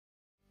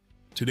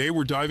Today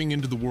we're diving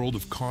into the world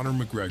of Conor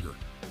McGregor,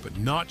 but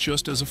not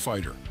just as a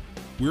fighter.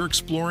 We're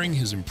exploring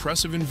his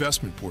impressive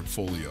investment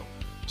portfolio.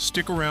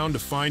 Stick around to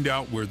find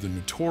out where the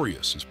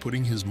Notorious is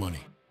putting his money.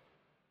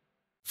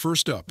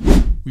 First up,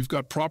 we've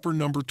got proper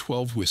number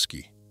 12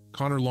 whiskey.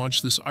 Conor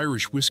launched this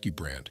Irish whiskey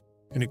brand,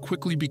 and it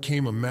quickly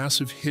became a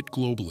massive hit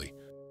globally.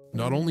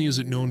 Not only is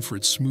it known for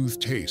its smooth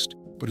taste,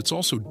 but it's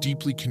also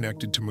deeply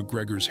connected to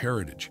McGregor's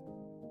heritage.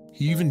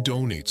 He even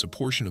donates a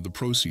portion of the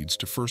proceeds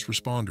to first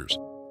responders.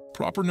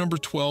 Proper number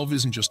 12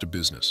 isn't just a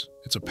business,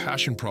 it's a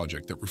passion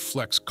project that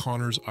reflects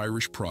Conor's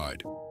Irish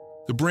pride.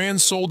 The brand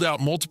sold out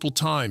multiple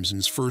times in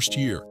its first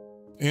year,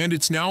 and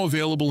it's now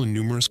available in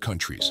numerous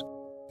countries.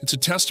 It's a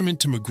testament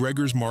to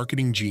McGregor's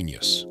marketing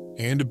genius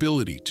and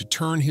ability to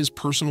turn his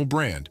personal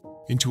brand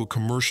into a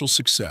commercial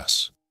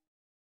success.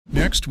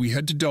 Next, we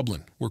head to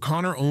Dublin, where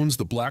Conor owns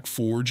the Black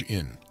Forge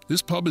Inn.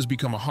 This pub has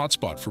become a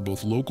hotspot for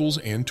both locals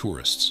and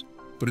tourists.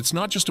 But it's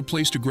not just a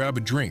place to grab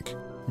a drink.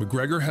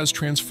 McGregor has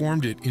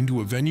transformed it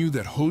into a venue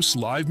that hosts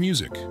live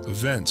music,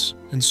 events,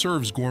 and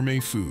serves gourmet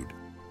food.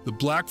 The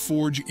Black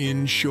Forge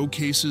Inn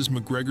showcases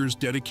McGregor's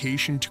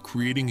dedication to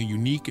creating a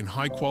unique and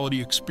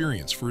high-quality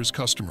experience for his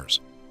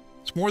customers.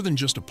 It's more than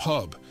just a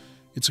pub,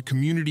 it's a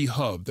community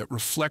hub that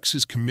reflects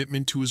his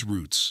commitment to his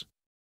roots.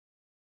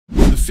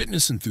 For the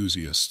fitness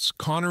enthusiasts,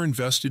 Conor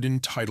invested in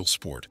Title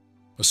Sport,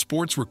 a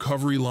sports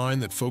recovery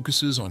line that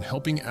focuses on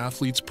helping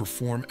athletes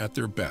perform at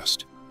their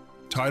best.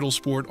 Title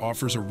Sport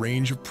offers a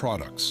range of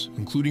products,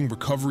 including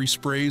recovery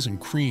sprays and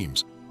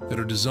creams that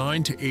are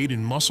designed to aid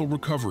in muscle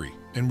recovery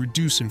and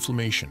reduce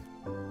inflammation.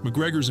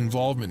 McGregor's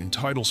involvement in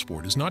Title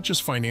Sport is not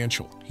just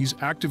financial, he's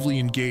actively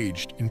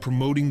engaged in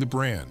promoting the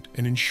brand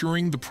and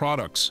ensuring the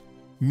products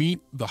meet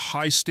the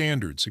high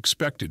standards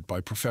expected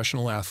by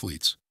professional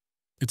athletes.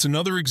 It's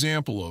another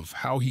example of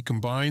how he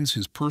combines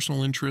his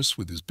personal interests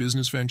with his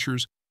business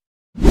ventures.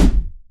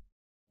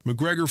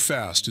 McGregor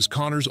Fast is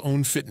Conor's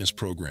own fitness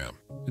program.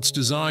 It's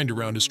designed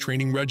around his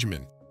training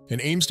regimen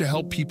and aims to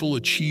help people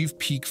achieve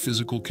peak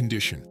physical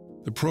condition.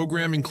 The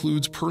program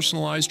includes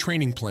personalized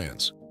training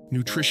plans,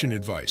 nutrition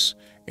advice,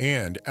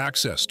 and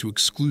access to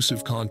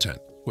exclusive content.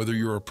 Whether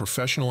you're a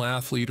professional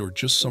athlete or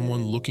just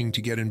someone looking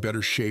to get in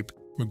better shape,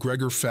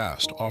 McGregor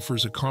Fast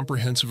offers a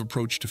comprehensive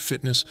approach to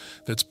fitness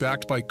that's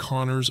backed by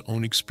Conor's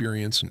own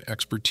experience and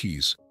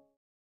expertise.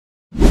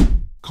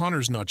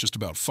 Conor's not just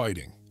about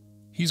fighting.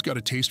 He's got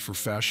a taste for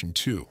fashion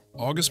too.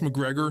 August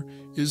McGregor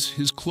is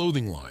his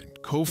clothing line,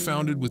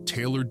 co-founded with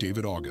tailor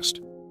David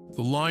August.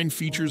 The line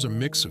features a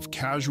mix of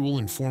casual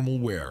and formal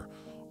wear,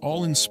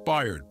 all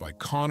inspired by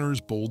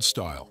Conor's bold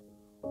style.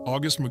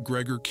 August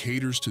McGregor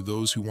caters to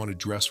those who want to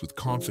dress with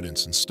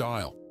confidence and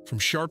style. From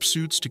sharp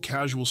suits to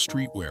casual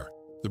streetwear,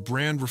 the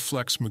brand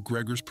reflects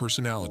McGregor's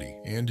personality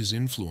and his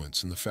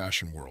influence in the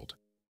fashion world.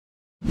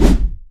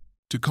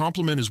 To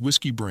complement his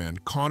whiskey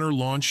brand, Conor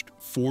launched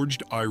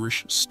Forged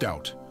Irish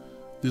Stout.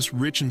 This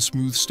rich and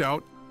smooth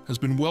stout has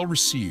been well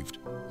received,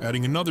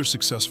 adding another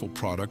successful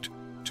product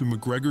to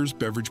McGregor's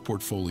beverage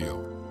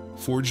portfolio.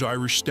 Forged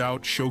Irish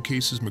Stout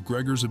showcases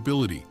McGregor's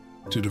ability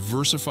to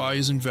diversify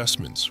his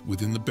investments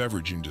within the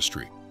beverage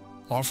industry,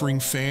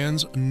 offering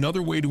fans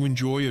another way to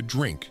enjoy a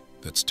drink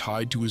that's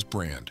tied to his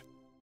brand.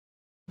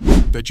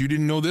 Bet you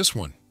didn't know this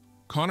one.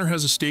 Conor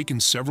has a stake in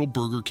several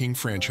Burger King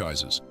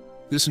franchises.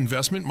 This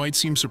investment might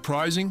seem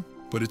surprising,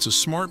 but it's a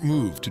smart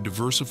move to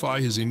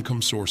diversify his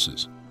income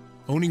sources.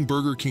 Owning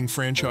Burger King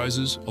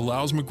franchises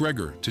allows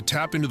McGregor to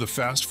tap into the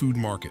fast food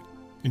market,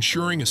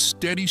 ensuring a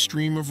steady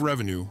stream of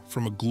revenue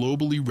from a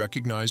globally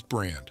recognized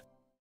brand.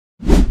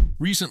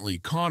 Recently,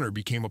 Conor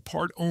became a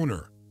part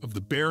owner of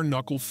the Bare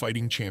Knuckle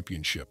Fighting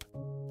Championship,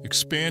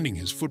 expanding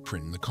his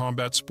footprint in the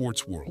combat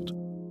sports world.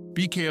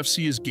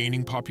 BKFC is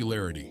gaining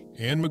popularity,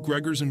 and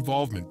McGregor's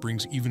involvement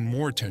brings even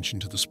more attention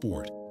to the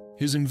sport.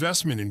 His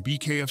investment in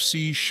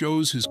BKFC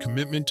shows his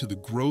commitment to the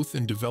growth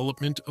and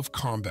development of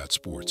combat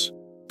sports,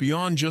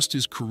 beyond just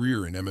his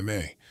career in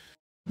MMA.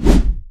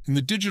 In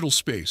the digital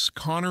space,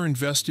 Conor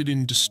invested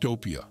in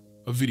Dystopia,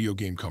 a video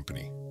game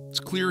company. It's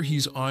clear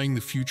he's eyeing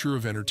the future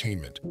of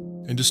entertainment,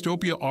 and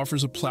Dystopia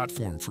offers a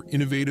platform for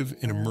innovative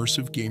and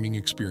immersive gaming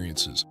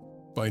experiences.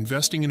 By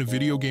investing in a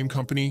video game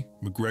company,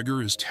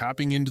 McGregor is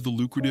tapping into the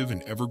lucrative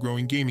and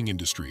ever-growing gaming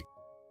industry,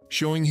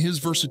 showing his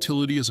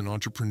versatility as an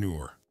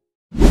entrepreneur.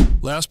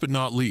 Last but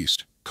not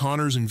least,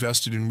 Conor's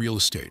invested in real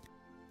estate.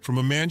 From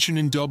a mansion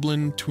in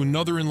Dublin to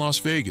another in Las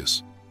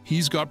Vegas,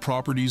 he's got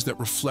properties that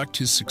reflect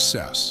his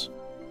success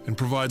and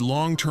provide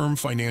long-term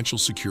financial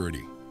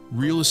security.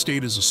 Real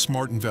estate is a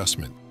smart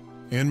investment,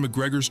 and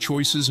McGregor's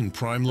choices in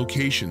prime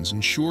locations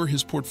ensure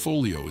his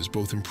portfolio is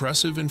both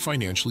impressive and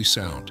financially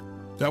sound.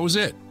 That was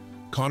it.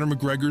 Conor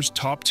McGregor's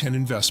top 10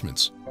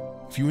 investments.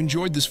 If you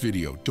enjoyed this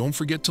video, don't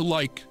forget to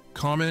like,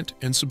 comment,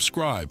 and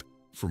subscribe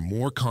for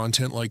more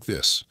content like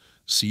this.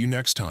 See you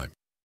next time.